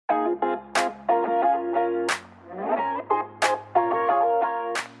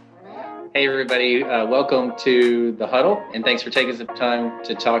Hey, everybody. Welcome to the Huddle, and thanks for taking some time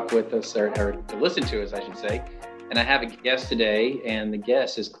to talk with us, or to listen to us, I should say. And I have a guest today, and the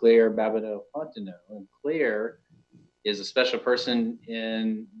guest is Claire Babineaux-Fontenot. And Claire is a special person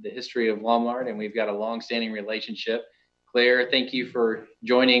in the history of Walmart, and we've got a long-standing relationship. Claire, thank you for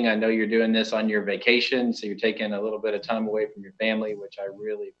joining. I know you're doing this on your vacation, so you're taking a little bit of time away from your family, which I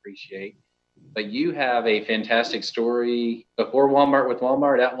really appreciate. But you have a fantastic story before Walmart, with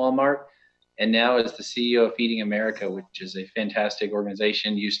Walmart, at Walmart, and now as the CEO of Feeding America, which is a fantastic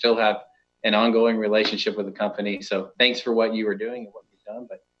organization. You still have an ongoing relationship with the company. So thanks for what you were doing and what you've done.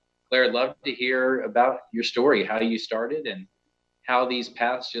 But Claire, I'd love to hear about your story, how you started and how these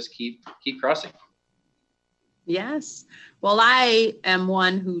paths just keep crossing. Yes. Well, I am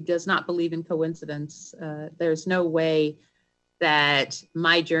one who does not believe in coincidence. There's no way that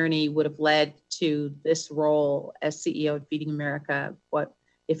my journey would have led to this role as CEO of Feeding America,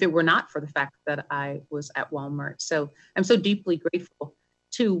 if it were not for the fact that I was at Walmart. So I'm so deeply grateful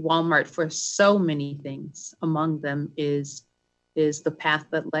to Walmart for so many things. Among them is the path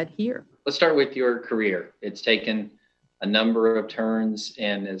that led here. Let's start with your career. It's taken a number of turns,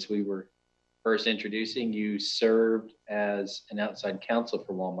 and as we were first introducing, you served as an outside counsel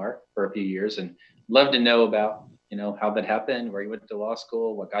for Walmart for a few years, and love to know about how that happened, where you went to law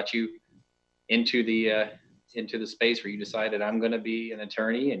school, what got you into the space where you decided I'm going to be an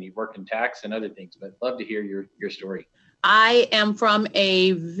attorney, and you've worked in tax and other things. But love to hear your story. I am from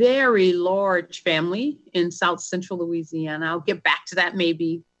a very large family in South Central Louisiana. I'll get back to that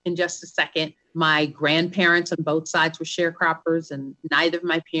maybe in just a second. My grandparents on both sides were sharecroppers, and neither of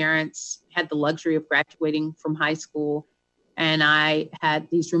my parents had the luxury of graduating from high school. And I had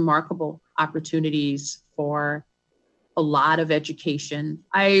these remarkable opportunities for a lot of education.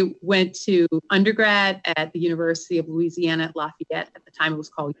 I went to undergrad at the University of Louisiana at Lafayette. At the time, it was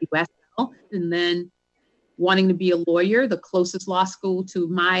called USL. And then wanting to be a lawyer, the closest law school to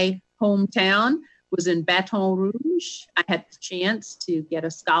my hometown was in Baton Rouge. I had the chance to get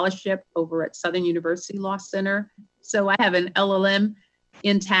a scholarship over at Southern University Law Center. So I have an LLM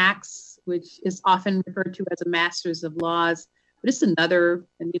in tax, which is often referred to as a master's of laws. But it's another,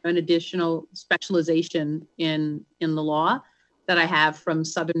 an additional specialization in the law that I have from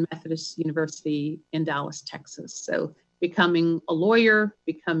Southern Methodist University in Dallas, Texas. So becoming a lawyer,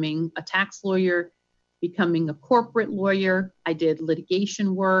 becoming a tax lawyer, becoming a corporate lawyer. I did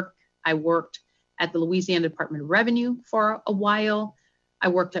litigation work. I worked at the Louisiana Department of Revenue for a while. I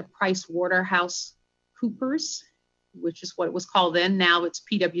worked at PricewaterhouseCoopers, which is what it was called then. Now it's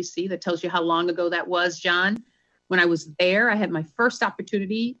PwC. That tells you how long ago that was, John. When I was there, I had my first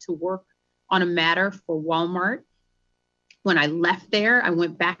opportunity to work on a matter for Walmart. When I left there, I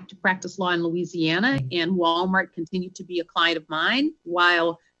went back to practice law in Louisiana, and Walmart continued to be a client of mine.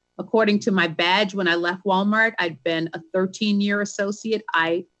 While, according to my badge, when I left Walmart, I'd been a 13-year associate.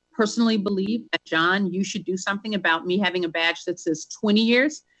 I personally believe that, John, you should do something about me having a badge that says 20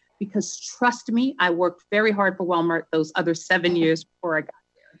 years, because trust me, I worked very hard for Walmart those other 7 years before I got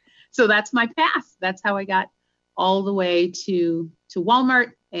there. So that's my path. That's how I got all the way to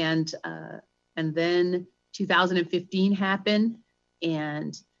Walmart, and then 2015 happened,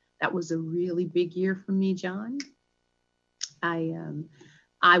 and that was a really big year for me, John.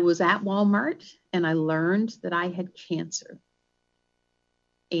 I was at Walmart, and I learned that I had cancer,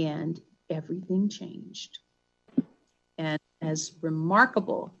 and everything changed. And as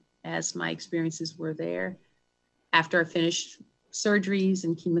remarkable as my experiences were there, after I finished surgeries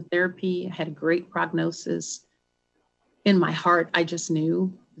and chemotherapy, I had a great prognosis. In my heart, I just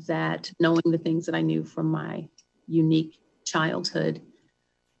knew that, knowing the things that I knew from my unique childhood,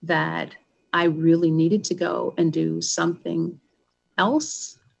 that I really needed to go and do something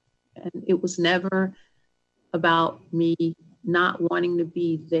else. And it was never about me not wanting to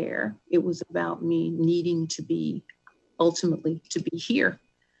be there. It was about me needing to be, ultimately, to be here.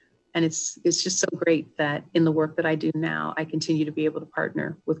 And it's just so great that in the work that I do now, I continue to be able to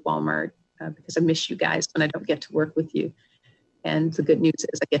partner with Walmart, because I miss you guys when I don't get to work with you. And the good news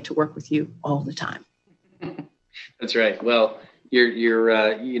is I get to work with you all the time. That's right. Well,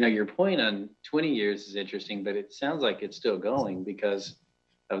 your point on 20 years is interesting, but it sounds like it's still going because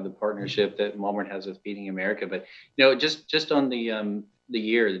of the partnership that Walmart has with Feeding America. But just on the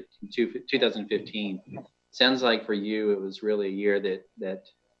year 2015, sounds like for you it was really a year that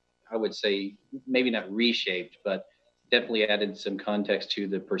I would say maybe not reshaped, but definitely added some context to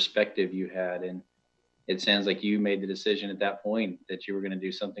the perspective you had. And it sounds like you made the decision at that point that you were going to do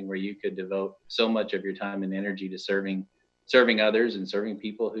something where you could devote so much of your time and energy to serving others and serving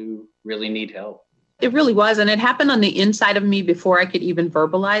people who really need help. It really was. And it happened on the inside of me before I could even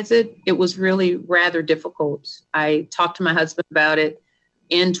verbalize it. It was really rather difficult. I talked to my husband about it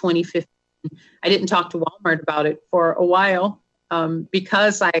in 2015. I didn't talk to Walmart about it for a while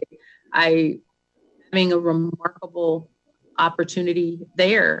because I having a remarkable opportunity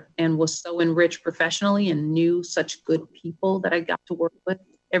there and was so enriched professionally and knew such good people that I got to work with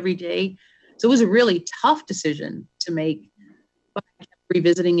every day. So it was a really tough decision to make, but I kept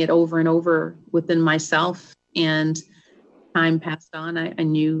revisiting it over and over within myself, and time passed on. I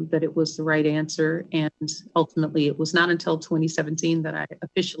knew that it was the right answer. And ultimately it was not until 2017 that I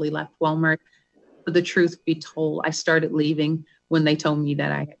officially left Walmart. But the truth be told, I started leaving when they told me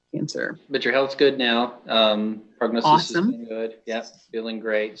that I had cancer. But your health's good now. Prognosis Awesome. has been good. Yeah, feeling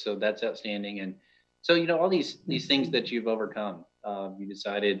great. So that's outstanding. And so, all these things that you've overcome, you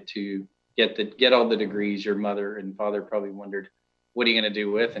decided to get all the degrees your mother and father probably wondered, what are you going to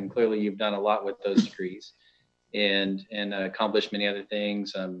do with? And clearly you've done a lot with those degrees and accomplished many other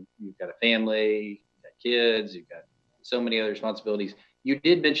things. You've got a family, you've got kids, you've got so many other responsibilities. You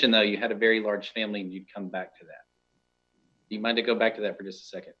did mention, though, you had a very large family and you'd come back to that. Do you mind to go back to that for just a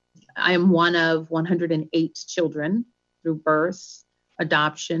second? I am one of 108 children through birth,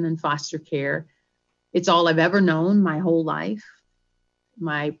 adoption, and foster care. It's all I've ever known my whole life.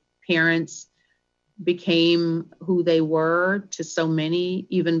 My parents became who they were to so many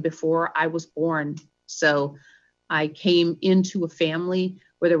even before I was born. So I came into a family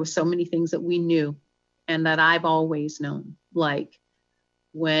where there were so many things that we knew and that I've always known. Like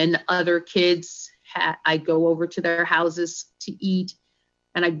when other kids, I'd go over to their houses to eat,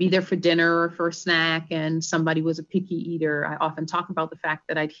 and I'd be there for dinner or for a snack, and somebody was a picky eater. I often talk about the fact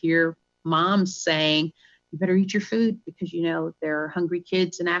that I'd hear moms saying, you better eat your food because, there are hungry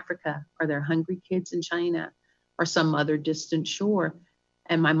kids in Africa, or there are hungry kids in China, or some other distant shore.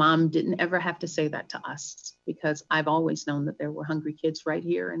 And my mom didn't ever have to say that to us because I've always known that there were hungry kids right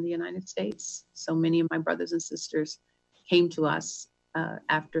here in the United States. So many of my brothers and sisters came to us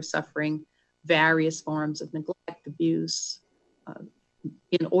after suffering various forms of neglect, abuse.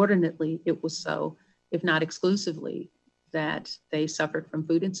 Inordinately, it was so, if not exclusively, that they suffered from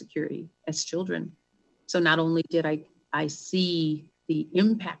food insecurity as children. So not only did I see the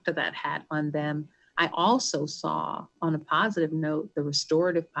impact of that had on them, I also saw, on a positive note, the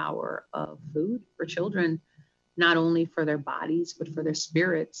restorative power of food for children, not only for their bodies, but for their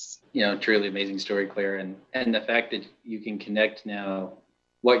spirits. Truly amazing story, Claire. And the fact that you can connect now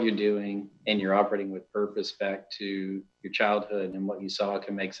what you're doing and you're operating with purpose back to your childhood and what you saw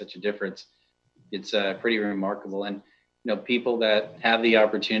can make such a difference. It's pretty remarkable. And, people that have the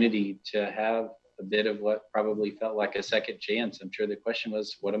opportunity to have a bit of what probably felt like a second chance, I'm sure the question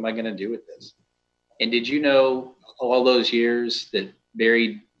was, what am I going to do with this? And did you know all those years that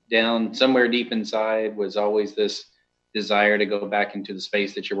buried down somewhere deep inside was always this desire to go back into the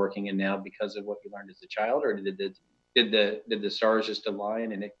space that you're working in now because of what you learned as a child, or did the stars just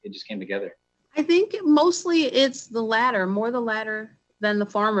align and it just came together? I think mostly it's the latter, more the latter than the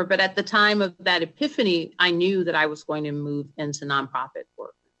former. But at the time of that epiphany, I knew that I was going to move into nonprofit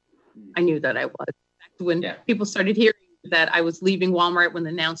work. I knew that I was. When people started hearing that I was leaving Walmart, when the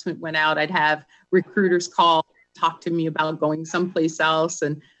announcement went out, I'd have recruiters call, talk to me about going someplace else.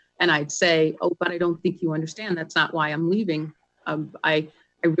 And I'd say, oh, but I don't think you understand. That's not why I'm leaving. I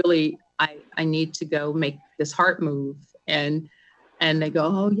need to go make this heart move. And they go,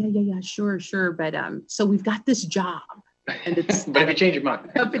 oh, yeah, sure. But so we've got this job. And it's but if you change your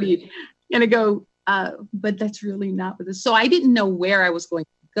mind. Company. And I go, but that's really not what this. So I didn't know where I was going to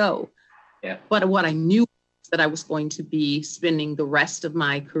go. Yeah. But what I knew was that I was going to be spending the rest of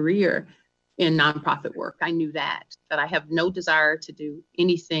my career in nonprofit work. I knew that I have no desire to do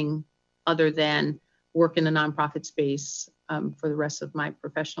anything other than work in the nonprofit space for the rest of my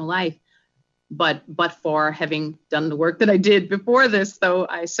professional life. But for having done the work that I did before this, though,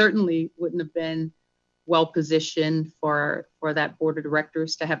 I certainly wouldn't have been well positioned for that board of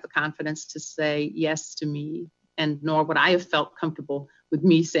directors to have the confidence to say yes to me, and nor would I have felt comfortable with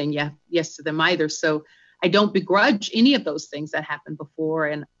me saying yes to them either. So I don't begrudge any of those things that happened before.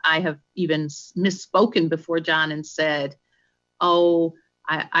 And I have even misspoken before John and said, oh,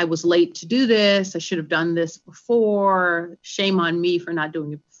 I was late to do this. I should have done this before. Shame on me for not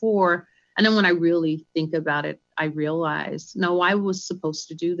doing it before. And then when I really think about it, I realize, no, I was supposed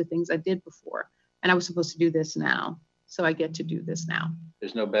to do the things I did before. And I was supposed to do this now. So I get to do this now.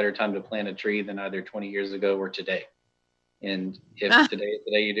 There's no better time to plant a tree than either 20 years ago or today. And if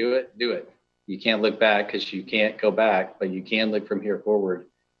today you do it. You can't look back because you can't go back, but you can look from here forward.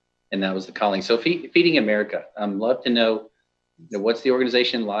 And that was the calling. So Feeding America, I'd love to know, what's the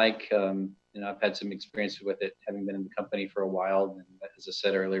organization like? I've had some experience with it, having been in the company for a while. And as I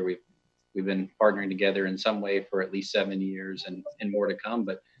said earlier, we've been partnering together in some way for at least 7 years, and more to come.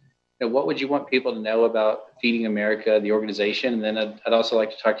 But what would you want people to know about Feeding America, the organization? And then I'd also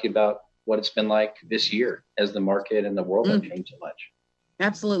like to talk to you about what it's been like this year as the market and the world have changed so much.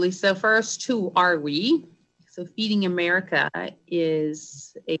 Absolutely. So first, who are we? So Feeding America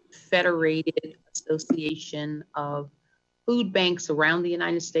is a federated association of food banks around the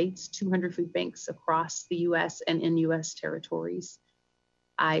United States, 200 food banks across the US and in US territories.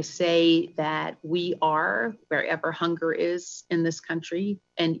 I say that we are wherever hunger is in this country.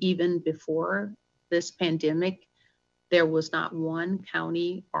 And even before this pandemic, there was not one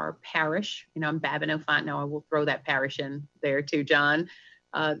county or parish, I'm Babineaux-Fontenot, I will throw that parish in there too, John.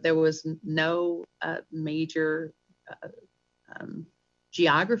 There was no major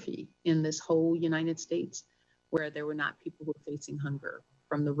geography in this whole United States where there were not people who were facing hunger,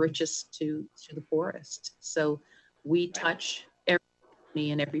 from the richest to the poorest. So we touch every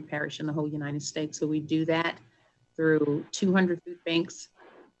county and every parish in the whole United States. So we do that through 200 food banks,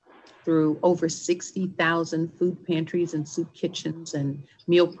 through over 60,000 food pantries and soup kitchens and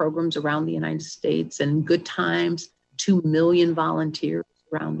meal programs around the United States, and Good Times, 2 million volunteers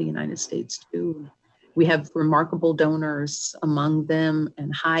around the United States too. We have remarkable donors among them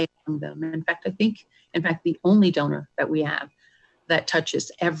and high among them. In fact, the only donor that we have that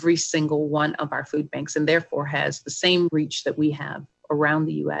touches every single one of our food banks and therefore has the same reach that we have around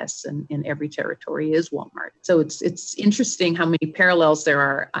the US and in every territory is Walmart. So it's interesting how many parallels there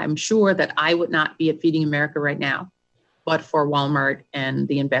are. I'm sure that I would not be at Feeding America right now, but for Walmart and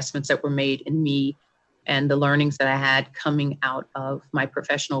the investments that were made in me and the learnings that I had coming out of my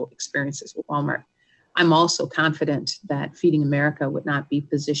professional experiences with Walmart. I'm also confident that Feeding America would not be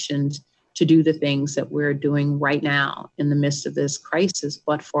positioned to do the things that we're doing right now in the midst of this crisis,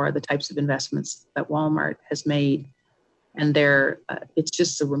 but for the types of investments that Walmart has made. And it's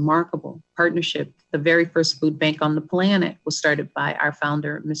just a remarkable partnership. The very first food bank on the planet was started by our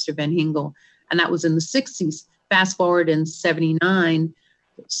founder, Mr. Van Hingel, and that was in the 60s. Fast forward in 79,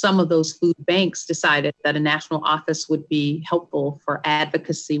 some of those food banks decided that a national office would be helpful for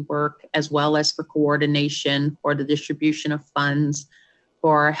advocacy work, as well as for coordination, for the distribution of funds,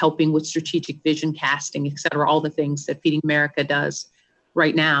 for helping with strategic vision casting, et cetera, all the things that Feeding America does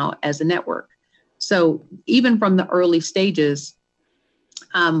right now as a network. So even from the early stages,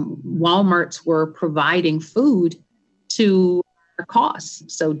 Walmarts were providing food to our cause.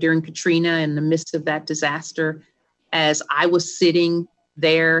 So during Katrina, in the midst of that disaster, as I was sitting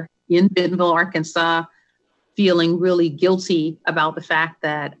there in Bentonville, Arkansas, feeling really guilty about the fact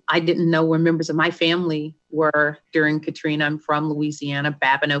that I didn't know where members of my family were during Katrina. I'm from Louisiana.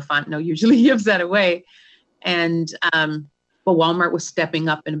 Babineaux-Fontenot usually gives that away. But Walmart was stepping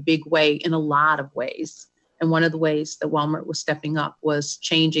up in a big way, in a lot of ways. And one of the ways that Walmart was stepping up was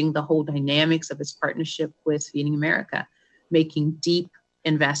changing the whole dynamics of its partnership with Feeding America, making deep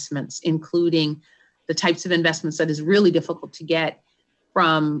investments, including the types of investments that is really difficult to get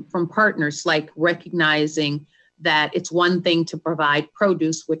from partners, like recognizing that it's one thing to provide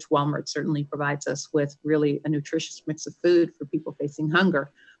produce, which Walmart certainly provides us with really a nutritious mix of food for people facing hunger,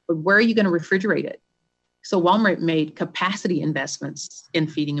 but where are you going to refrigerate it? So Walmart made capacity investments in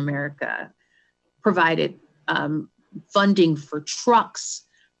Feeding America, provided funding for trucks,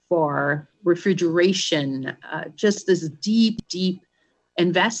 for refrigeration, just this deep, deep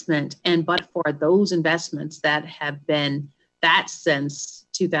investment. But for those investments that have been that since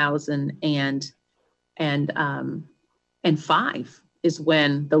 2005 is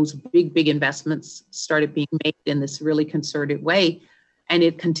when those big investments started being made in this really concerted way. And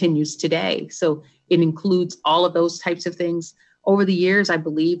it continues today. So it includes all of those types of things. Over the years, I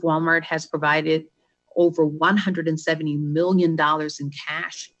believe Walmart has provided over $170 million in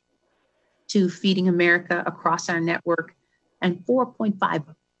cash to Feeding America across our network, and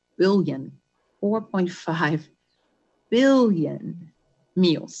 4.5 billion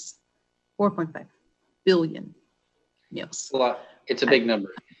meals. 4.5 billion meals. A lot. It's a big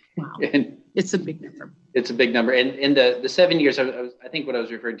number. Wow. It's a big number. It's a big number. And in the 7 years, I think what I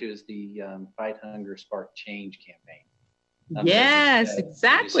was referring to is the Fight Hunger, Spark Change campaign. Yes,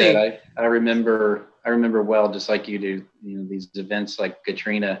 exactly. I remember well, just like you do, these events like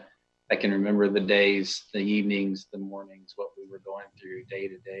Katrina. I can remember the days, the evenings, the mornings, what we were going through day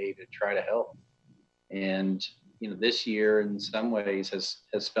to day to try to help. And this year in some ways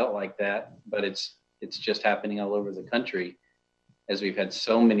has felt like that, but it's just happening all over the country, as we've had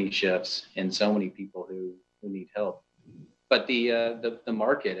so many shifts and so many people who need help. But the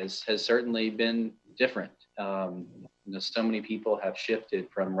market has certainly been different. So many people have shifted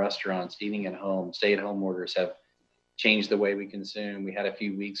from restaurants to eating at home. Stay-at-home orders have changed the way we consume. We had a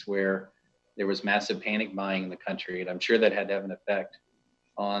few weeks where there was massive panic buying in the country, and I'm sure that had to have an effect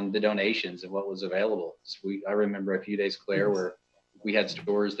on the donations and what was available. I remember a few days, Claire, where we had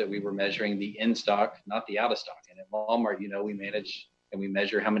stores that we were measuring the in stock, not the out of stock. And at Walmart, we manage and we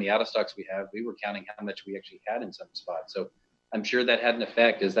measure how many out of stocks we have. We were counting how much we actually had in some spots. So I'm sure that had an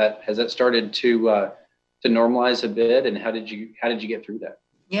effect. Has that started to normalize a bit? And how did you get through that?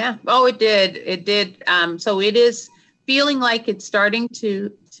 Yeah. Oh, it did. It did. So it is feeling like it's starting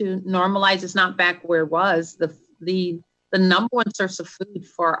to normalize. It's not back where it was. The number one source of food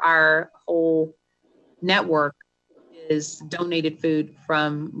for our whole network is donated food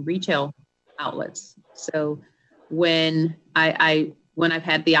from retail outlets. So when I've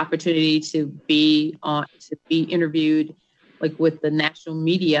had the opportunity to be interviewed, like with the national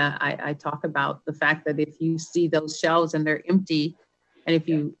media, I talk about the fact that if you see those shelves and they're empty, and if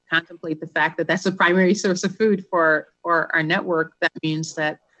you contemplate the fact that that's the primary source of food for our network, that means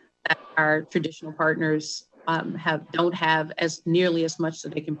that our traditional partners don't have as nearly as much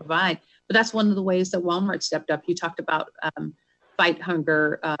that they can provide. But that's one of the ways that Walmart stepped up. You talked about Fight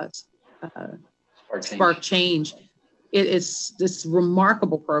Hunger, Spark Change. It is this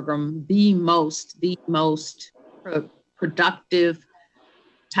remarkable program, the most productive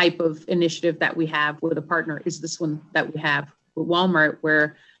type of initiative that we have with a partner is this one that we have with Walmart,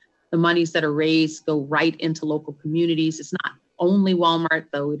 where the monies that are raised go right into local communities. It's not only Walmart,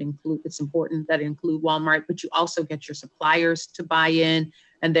 though it's important that it include Walmart, but you also get your suppliers to buy in,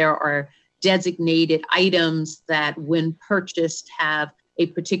 and there are designated items that when purchased have a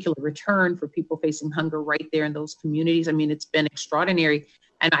particular return for people facing hunger right there in those communities. I mean, it's been extraordinary.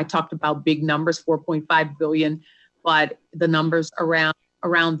 And I talked about big numbers, 4.5 billion, but the numbers around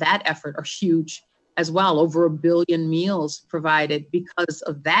that effort are huge as well. Over 1 billion meals provided because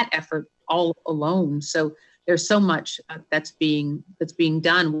of that effort all alone. So there's so much that's being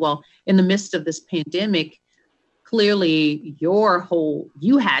done. Well, in the midst of this pandemic, clearly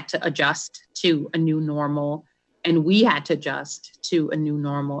you had to adjust to a new normal, and we had to adjust to a new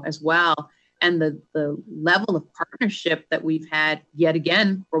normal as well. And the level of partnership that we've had yet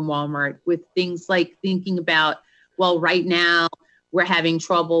again from Walmart with things like thinking about, well, right now we're having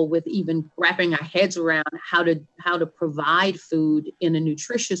trouble with even wrapping our heads around how to provide food in a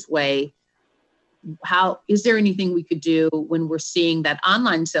nutritious way. How is there anything we could do when we're seeing that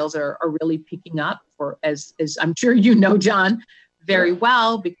online sales are really picking up, for as I'm sure you know, John, very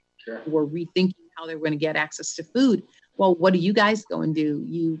well, because we're rethinking how they're going to get access to food. Well, what do you guys go and do?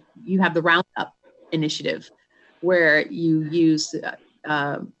 You have the Roundup initiative, where you use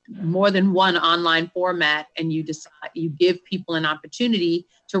more than one online format, and you give people an opportunity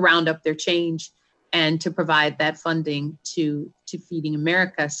to round up their change and to provide that funding to Feeding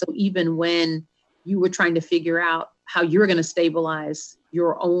America. So even when you were trying to figure out how you're going to stabilize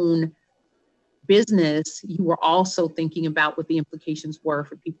your own business, you were also thinking about what the implications were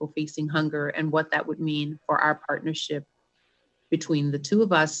for people facing hunger and what that would mean for our partnership between the two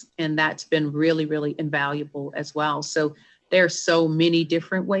of us. And that's been really, really invaluable as well. So there are so many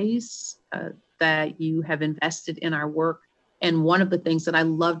different ways that you have invested in our work. And one of the things that I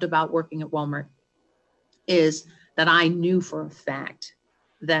loved about working at Walmart is that I knew for a fact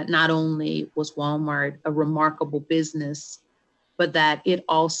that not only was Walmart a remarkable business, but that it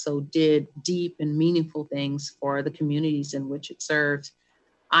also did deep and meaningful things for the communities in which it served.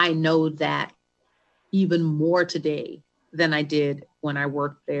 I know that even more today than I did when I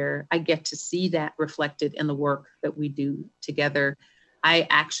worked there. I get to see that reflected in the work that we do together. I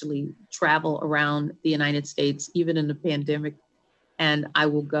actually travel around the United States, even in the pandemic, and I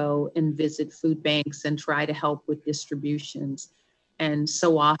will go and visit food banks and try to help with distributions. And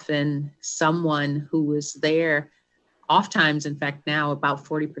so often someone who was there, oftentimes, in fact, now about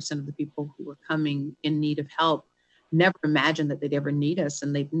 40% of the people who are coming in need of help never imagined that they'd ever need us.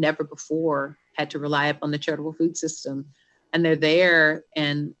 And they've never before had to rely upon the charitable food system. And they're there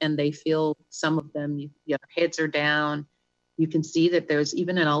and they feel, some of them, their heads are down. You can see that there's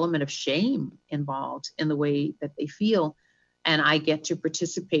even an element of shame involved in the way that they feel. And I get to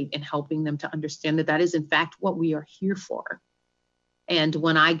participate in helping them to understand that that is, in fact, what we are here for. And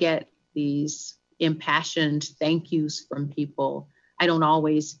when I get these impassioned thank yous from people, I don't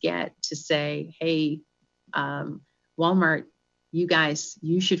always get to say, hey, Walmart,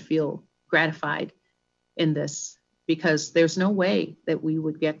 you should feel gratified in this, because there's no way that we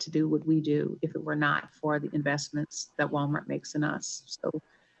would get to do what we do if it were not for the investments that Walmart makes in us. So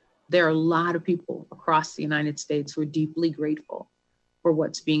there are a lot of people across the United States who are deeply grateful for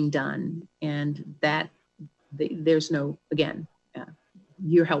what's being done. And that there's no, again,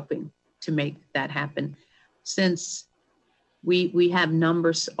 you're helping to make that happen. Since we have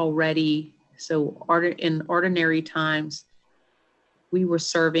numbers already, so in ordinary times, we were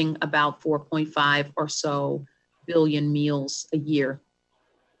serving about 4.5 or so billion meals a year.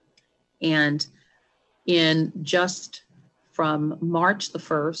 And in just from March the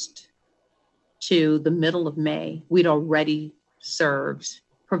 1st to the middle of May, we'd already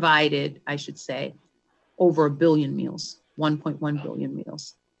provided, I should say, over 1 billion meals, 1.1 billion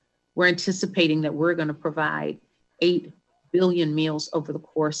meals. We're anticipating that we're going to provide 8 billion meals over the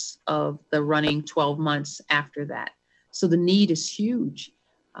course of the running 12 months after that. So the need is huge,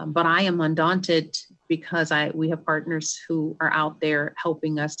 but I am undaunted because we have partners who are out there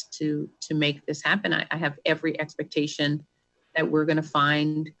helping us to make this happen. I have every expectation that we're going to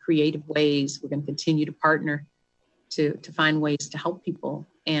find creative ways. We're going to continue to partner to find ways to help people.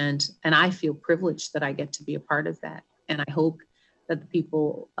 And I feel privileged that I get to be a part of that. And I hope that the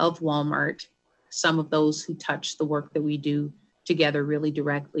people of Walmart, some of those who touch the work that we do together really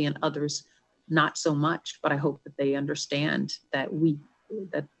directly and others not so much, but I hope that they understand that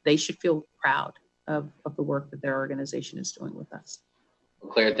that they should feel proud of the work that their organization is doing with us.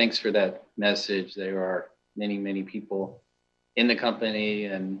 Well, Claire, thanks for that message. There are many, many people in the company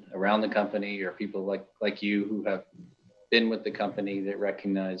and around the company, or people like you who have been with the company, that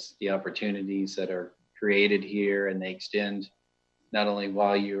recognize the opportunities that are created here, and they extend not only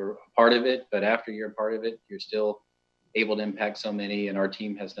while you're a part of it, but after you're a part of it, you're still able to impact so many. And our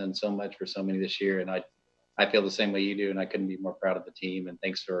team has done so much for so many this year. And I feel the same way you do, and I couldn't be more proud of the team. And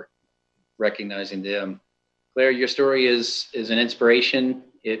thanks for recognizing them. Claire, your story is an inspiration.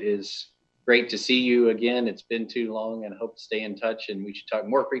 It is great to see you again. It's been too long, and I hope to stay in touch. And we should talk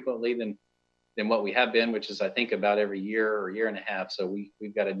more frequently than what we have been, which is, I think, about every year or year and a half. So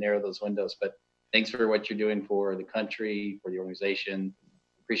we've got to narrow those windows. But thanks for what you're doing for the country, for the organization.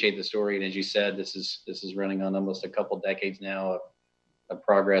 Appreciate the story. And as you said, this is running on almost a couple decades now of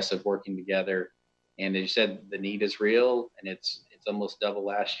progress of working together. And as you said, the need is real, and it's almost double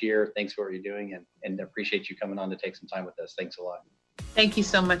last year. Thanks for what you're doing, and appreciate you coming on to take some time with us. Thanks a lot. Thank you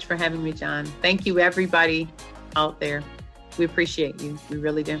so much for having me, John. Thank you, everybody out there. We appreciate you. We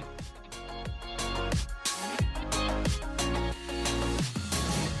really do.